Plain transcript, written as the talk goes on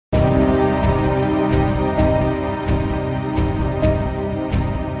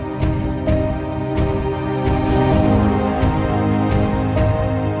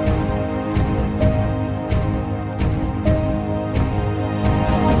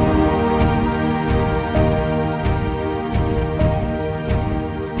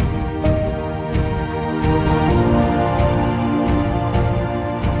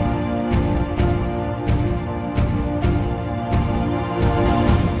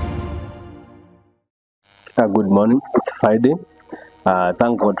Good morning. It's Friday.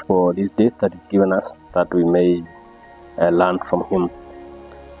 Thank God for this day that is given us, that we may learn from Him.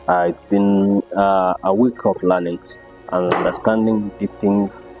 It's been a week of learning and understanding deep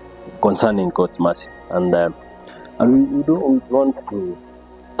things concerning God's mercy, and we want to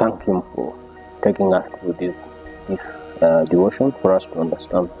thank Him for taking us through this devotion for us to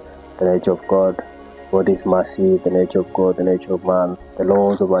understand the nature of God, what is mercy, the nature of God, the nature of man, the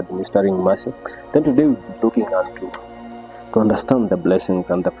laws of administering mercy. Then today we'll be looking at to understand the blessings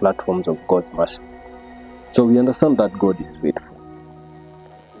and the platforms of God's mercy. So we understand that God is faithful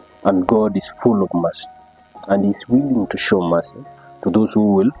and God is full of mercy, and is willing to show mercy to those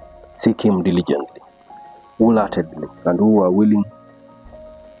who will seek Him diligently, wholeheartedly, and who are willing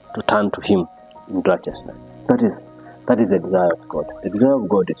to turn to Him in righteousness. That is the desire of God. The desire of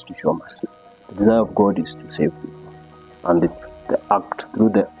God is to show mercy. The desire of God is to save people, and it's through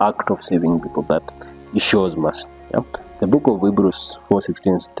the act of saving people that He shows mercy. Yeah? The book of Hebrews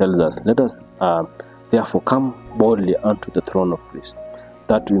 4:16 tells us, "Let us therefore come boldly unto the throne of grace,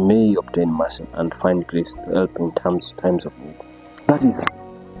 that we may obtain mercy and find grace to help in times of need." That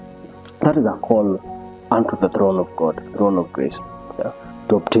is a call unto the throne of God, throne of grace, yeah,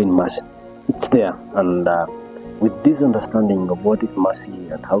 to obtain mercy. It's there, and with this understanding of what is mercy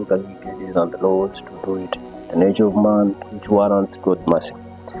and how can we get it and the laws to do it, the nature of man which warrants God's mercy,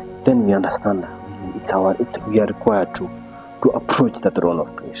 then we understand we are required to approach the throne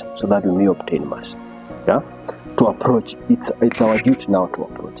of grace so that we may obtain mercy. Yeah, to approach. It's our duty now to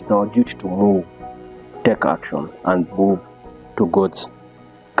approach. It's our duty to move, to take action, and move to God's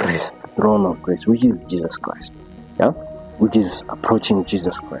grace, the throne of grace, which is Jesus Christ. Yeah, which is approaching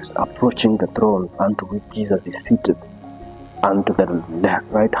Jesus Christ, approaching the throne unto which Jesus is seated, and to the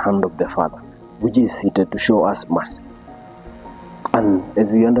right hand of the Father, which is seated to show us mercy. And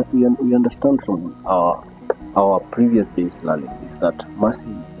as we understand from our previous day's learning, is that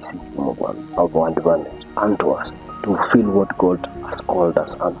mercy is a system of advantage unto us to fulfill what God has called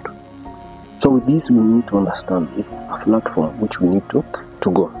us unto. So with this, we need to understand it's a platform which we need to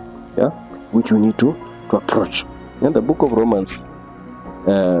go, yeah, which we need to approach. In the book of Romans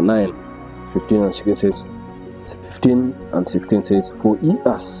 9:15 and 16 says, 15 and 16 says, "For He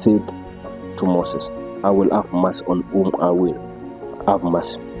has said to Moses, I will have mercy on whom I will have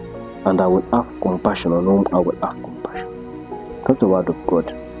mercy, and I will have compassion on whom I will have compassion." That's the word of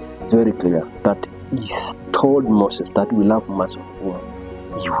God. It's very clear that He told Moses that He will have mercy on whom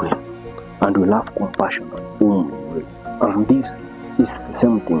He will, and will have compassion on whom He will. And this is the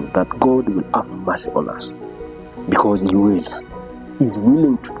same thing, that God will have mercy on us because He wills. He's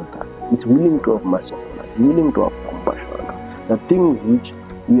willing to do that. He's willing to have mercy on us. He's willing to have compassion on us. The things which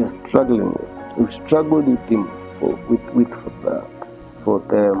we are struggling with, we've struggled with Him for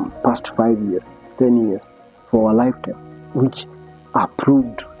the past 5 years, 10 years, for a lifetime, which are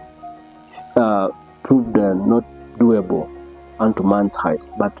proved not doable unto man's eyes,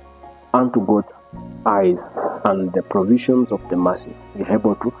 but unto God's eyes, and the provisions of the mercy we are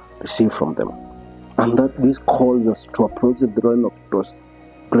able to receive from them. And that this calls us to approach the throne of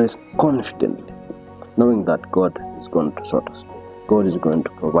grace confidently, knowing that God is going to sort us. God is going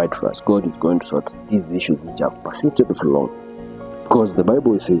to provide for us. God is going to sort these issues which have persisted for long. Because the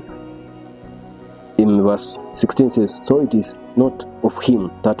Bible says, in verse 16 says, "So it is not of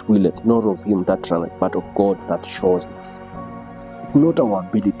him that willeth, nor of him that runneth, but of God that shows mercy." It's not our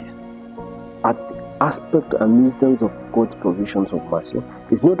abilities. At the aspect and instance of God's provisions of mercy,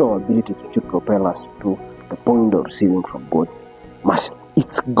 it's not our ability to propel us to the point of receiving from God's mercy.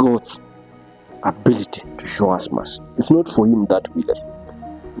 It's God's ability to show us mercy. It's not for him that willeth,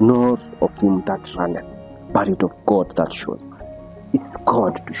 nor of him that runneth, but it of God that shows mercy. It's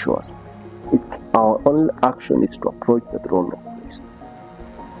God to show us mercy. It's our only action is to approach the throne of grace.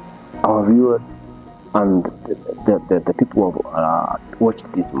 Our viewers and the people who have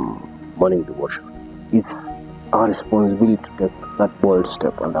watched this morning devotion, it's our responsibility to take that bold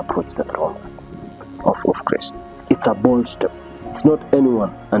step and approach the throne of grace. It's a bold step. It's not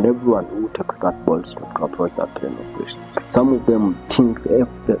anyone and everyone who takes that bold step to approach that throne of grace. Some of them think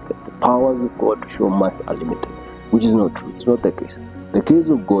the powers of God to show mercy are limited, which is not true. It's not the case. The case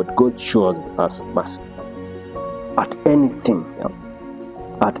of God, God shows us mercy at anything. Yeah?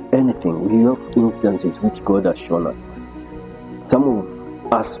 At anything, we have instances which God has shown us mercy. Some of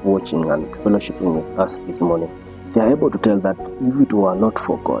us watching and fellowshipping with us this morning, they are able to tell that if it were not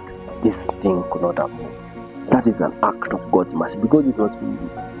for God, this thing could not have moved. That is an act of God's mercy, because it was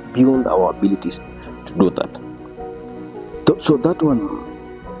beyond our abilities to do that. So that one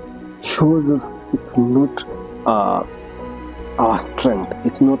shows us it's not our strength.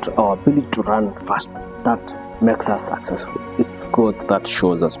 It's not our ability to run fast that makes us successful. It's God that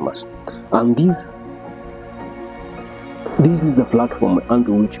shows us mercy. And this is the platform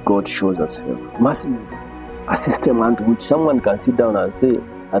under which God shows us favor. Mercy is a system under which someone can sit down and say,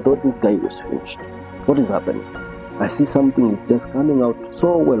 I thought this guy was finished. What is happening? I see something is just coming out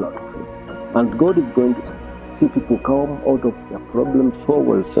so well out of him. And God is going to see people come out of their problems so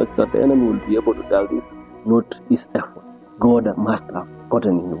well, such that the enemy will be able to tell this not his effort. God must have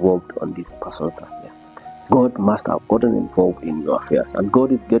gotten involved on this person's affair. God must have gotten involved in your affairs. And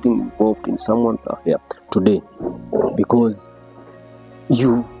God is getting involved in someone's affair today, because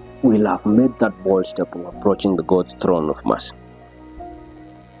you will have made that bold step of approaching the God's throne of mercy.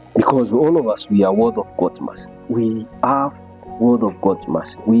 Because all of us, we are worthy of God's mercy. We are worthy of God's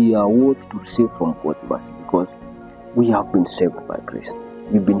mercy. We are worthy to receive from God's mercy, because we have been saved by grace.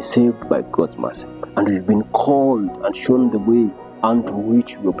 We've been saved by God's mercy. And we've been called and shown the way unto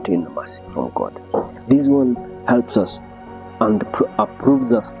which we obtain the mercy from God. This one helps us and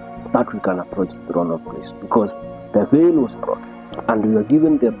approves us that we can approach the throne of grace, because the veil was broken and we are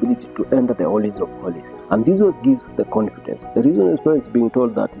given the ability to enter the holies of holies. And this was gives the confidence. The reason the story is being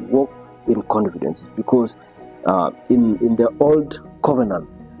told that we walk in confidence is because in the old covenant,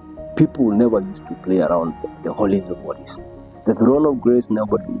 people never used to play around the holies of holies. The throne of grace,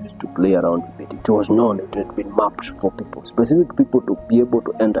 nobody used to play around with it. It was known, it had been mapped for people, specific people, to be able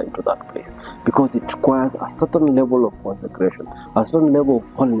to enter into that place, because it requires a certain level of consecration, a certain level of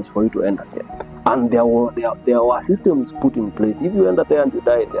holiness for you to enter there. And there were systems put in place. If you enter there and you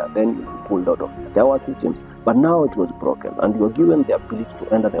die there, then you'll be pulled out of there. There were systems, but now it was broken, and you are given the ability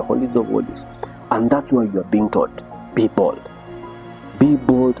to enter the holies of holies. And that's why you are being taught, be bold. Be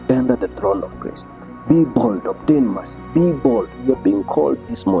bold, enter the throne of grace. Be bold, obtain mercy. Be bold. You are being called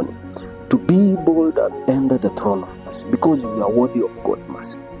this morning to be bold and enter the throne of mercy, because you are worthy of God's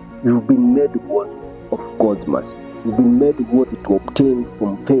mercy. You've been made worthy of God's mercy. You've been made worthy to obtain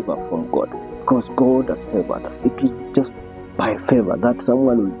from favor from God, because God has favored us. It is just by favor that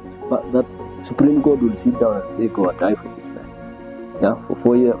that Supreme God will sit down and say, go and die for this man. Yeah, for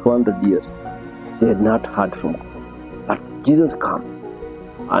 400 years, they had not heard from God. But Jesus comes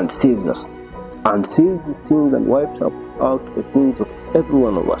and saves us, and saves the sins and wipes out the sins of every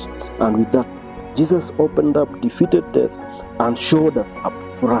one of us. And with that, Jesus opened up, defeated death, and showed us up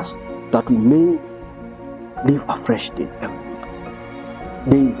for us, that we may live a fresh day every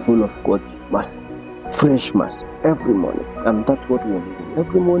day, full of God's mercy, fresh mercy every morning. And that's what we are living.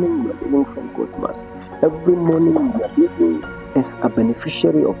 Every morning we are living from God's mercy. Every morning we are living as a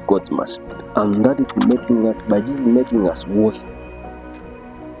beneficiary of God's mercy. And that is making us, by Jesus making us worthy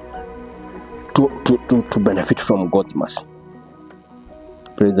to benefit from God's mercy.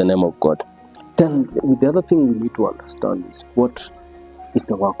 Praise the name of God. Then the other thing we need to understand is, what is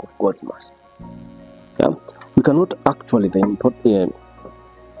the work of God's mercy? Yeah? We cannot actually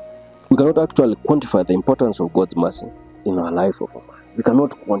quantify the importance of God's mercy in our life of a man. We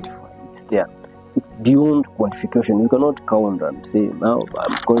cannot quantify it. It's there. It's beyond quantification. You cannot count and say, now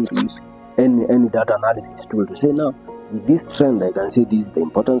I'm going to use any data analysis tool to say, now with this trend I can say this is the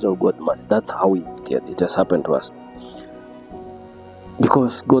importance of God's mercy. That's how it has happened to us.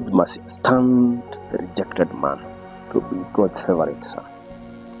 Because God's mercy stand the rejected man to be God's favorite son,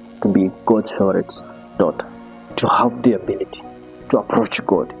 to be God's favorite daughter, to have the ability to approach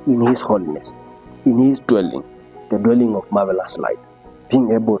God in His holiness, in His dwelling, the dwelling of marvelous light,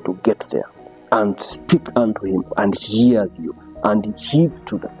 being able to get there and speak unto Him, and He hears you and He heeds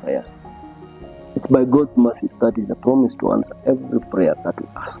to the prayers. It's by God's mercy that is a promise to answer every prayer that we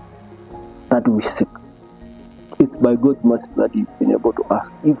ask, that we seek. It's by God's mercy that you've been able to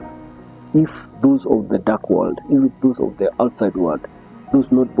ask if those of the dark world, if those of the outside world,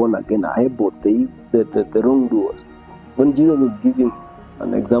 those not born again are able, the wrongdoers. When Jesus was giving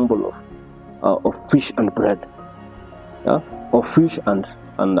an example of fish and bread, yeah, of fish and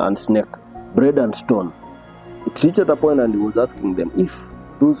snake, bread and stone, it reached a point and He was asking them, if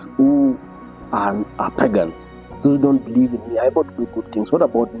those who are pagans, those who don't believe in Me, are able to do good things, what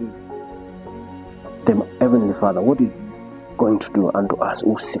about me? The Heavenly Father, what is He going to do unto us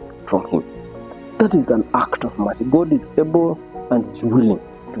who seek from Him? That is an act of mercy. God is able and is willing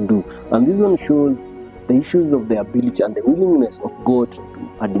to do. And this one shows the issues of the ability and the willingness of God to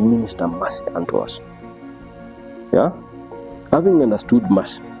administer mercy unto us. Yeah? Having understood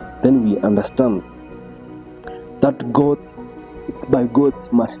mercy, then we understand that it's by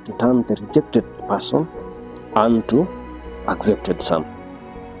God's mercy to turn the rejected person unto accepted son.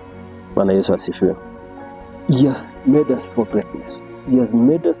 Bwana Yesu asifiwe. He has made us for greatness. He has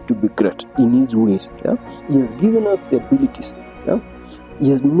made us to be great in His ways. Yeah? He has given us the abilities. Yeah? He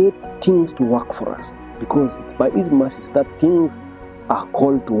has made things to work for us, because it's by His mercies that things are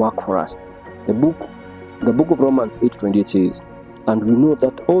called to work for us. The book of Romans 8:28 says, "And we know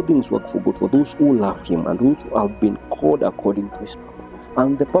that all things work for good for those who love Him and those who have been called according to His purpose."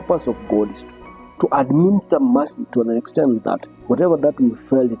 And the purpose of God is to administer mercy to an extent that whatever that we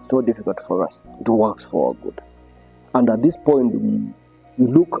felt is so difficult for us, it works for our good. And at this point, we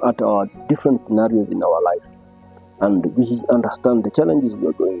look at our different scenarios in our lives, and we understand the challenges we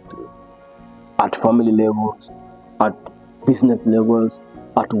are going through at family levels, at business levels,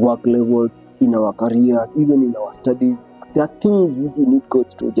 at work levels, in our careers, even in our studies. There are things which we need God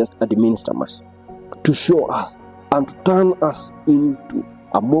to just administer mercy, to show us and to turn us into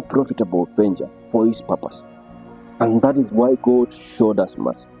a more profitable venture for His purpose. And that is why God showed us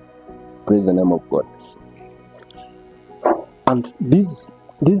mercy. Praise the name of God. And this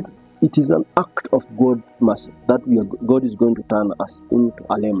it is an act of God's mercy that God is going to turn us into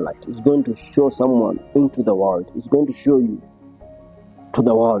a limelight. He's going to show someone into the world. He's going to show you to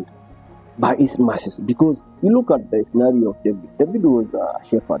the world by His mercies. Because you look at the scenario of David. David was a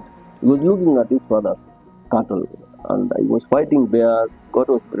shepherd. He was looking at his father's cattle, and he was fighting bears. God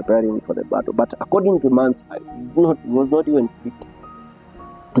was preparing for the battle. But according to man's eye, he was not even fit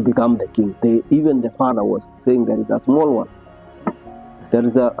to become the king. Even the father was saying there is a small one. There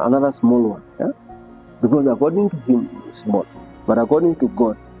is another small one. Yeah? Because according to him, he was small. But according to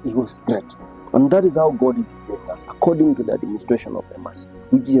God, he was great. And that is how God is doing us, according to the administration of the mercy,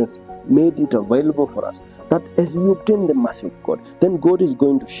 which has made it available for us, that as we obtain the mercy of God, then God is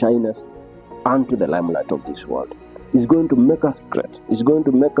going to shine us unto the limelight of this world. He's going to make us great. He's going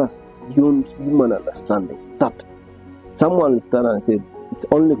to make us beyond human understanding. That someone will stand and say, it's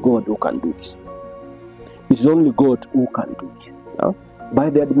only God who can do this. It's only God who can do this. Yeah? By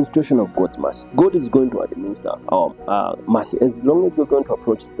the administration of God's mercy, God is going to administer our mercy. As long as we're going to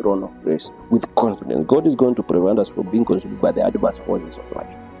approach the throne of grace with confidence, God is going to prevent us from being consumed by the adverse forces of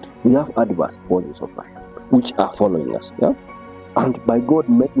life. We have adverse forces of life which are following us. Yeah? And by God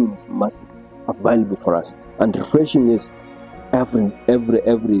making His mercies available for us and refreshing us every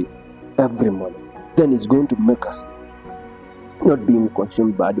morning, then it's going to make us not being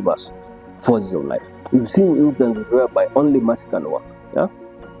consumed by adverse forces of life. We've seen instances whereby only mercy can work. Yeah?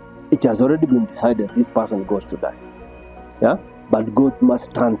 It has already been decided this person goes to die. Yeah? But God's mercy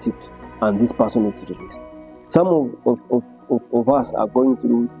turns it, and this person is released. Some of us are going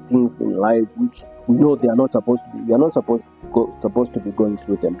through things in life which we know they are not supposed to be. We are not supposed to be going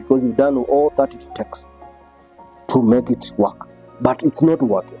through them, because we've done all that it takes to make it work. But it's not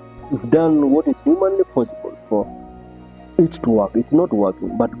working. We've done what is humanly possible for it to work. It's not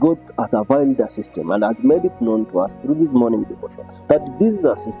working, but God has availed a system and has made it known to us through this morning devotion that this is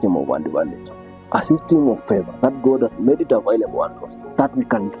a system of advantage, a system of favor, that God has made it available unto us, that we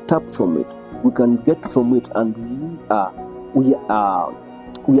can tap from it, we can get from it, and we are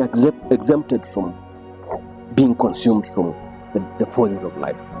exempted from being consumed from the forces of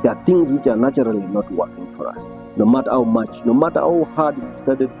life. There are things which are naturally not working for us. No matter how much, no matter how hard we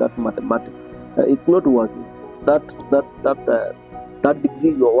studied that mathematics, it's not working. That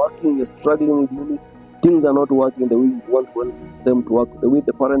degree you're working, you're struggling with units, things are not working the way you want them to work, the way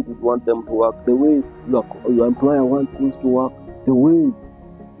the parents would want them to work, the way your employer wants things to work, the way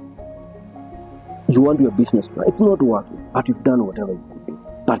you want your business to work. It's not working, but you've done whatever you could do.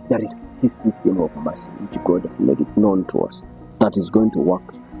 But there is this system of mercy which God has made it known to us that is going to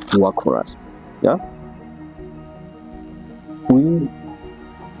work for us. Yeah? We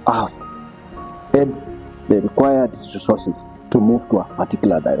have had the required resources to move to a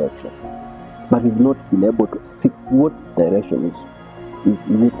particular direction, but we've not been able to fix what direction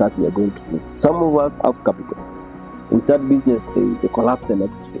is it that we are going to do. Some of us have capital. We start business, they collapse the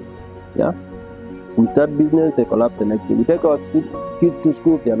next day. Yeah, we start business, they collapse the next day. We take our kids to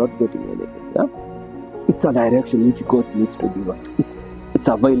school, they are not getting anything. Yeah, it's a direction which God needs to give us. It's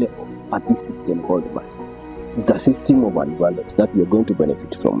available at this system called mercy. It's a system of advantage that we are going to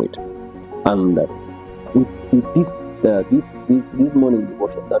benefit from it. And with this morning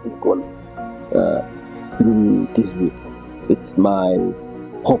devotion that we've gone through this week, it's my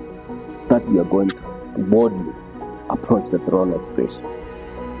hope that we are going to boldly approach the throne of grace.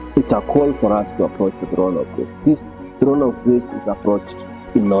 It's a call for us to approach the throne of grace. This throne of grace is approached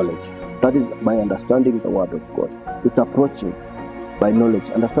in knowledge. That is by understanding the word of God. It's approaching by knowledge,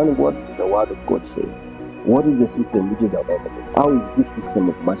 understanding what the word of God says. What is the system which is available? How is this system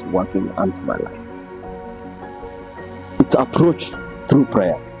of mercy working unto my life? It's approached through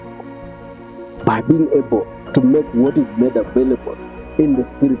prayer, by being able to make what is made available in the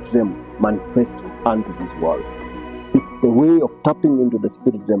spirit realm manifest unto this world. It's the way of tapping into the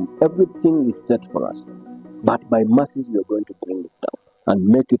spirit realm. Everything is set for us, but by mercies we are going to bring it down and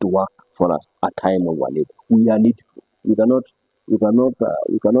make it work for us at time of our need. We are needful. We cannot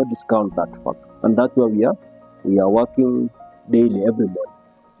discount that fact, and that's where we are. We are working daily, every morning.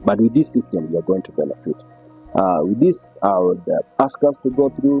 But with this system, we are going to benefit. With this, I would ask us to go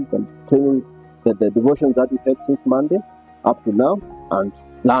through the trainings, the devotions that we take since Monday up to now, and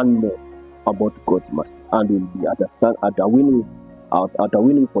learn more about God's mercy, and we'll be at a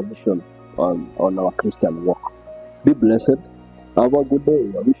winning position on our Christian walk. Be blessed. Have a good day.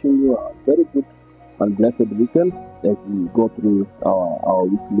 We are wishing you a very good and blessed weekend as we go through our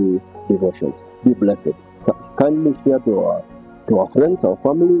weekly devotions. Be blessed. So kindly share to our friends, our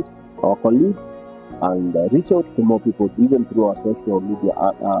families, our colleagues, and reach out to more people, even through our social media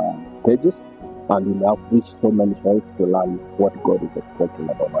pages, and we'll have reached so many souls to learn what God is expecting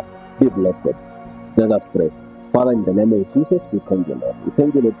about us. Be blessed. Let us pray. Father, in the name of Jesus, we thank you, Lord. We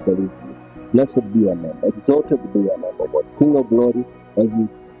thank you, Lord, for this. Blessed be your name. Exalted be your name, O God. King of glory, as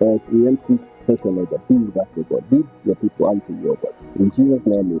we end this session, O God, be with us, O God. Be with your people unto you, O God. In Jesus'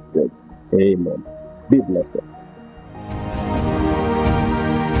 name we pray. Amen. Be blessed.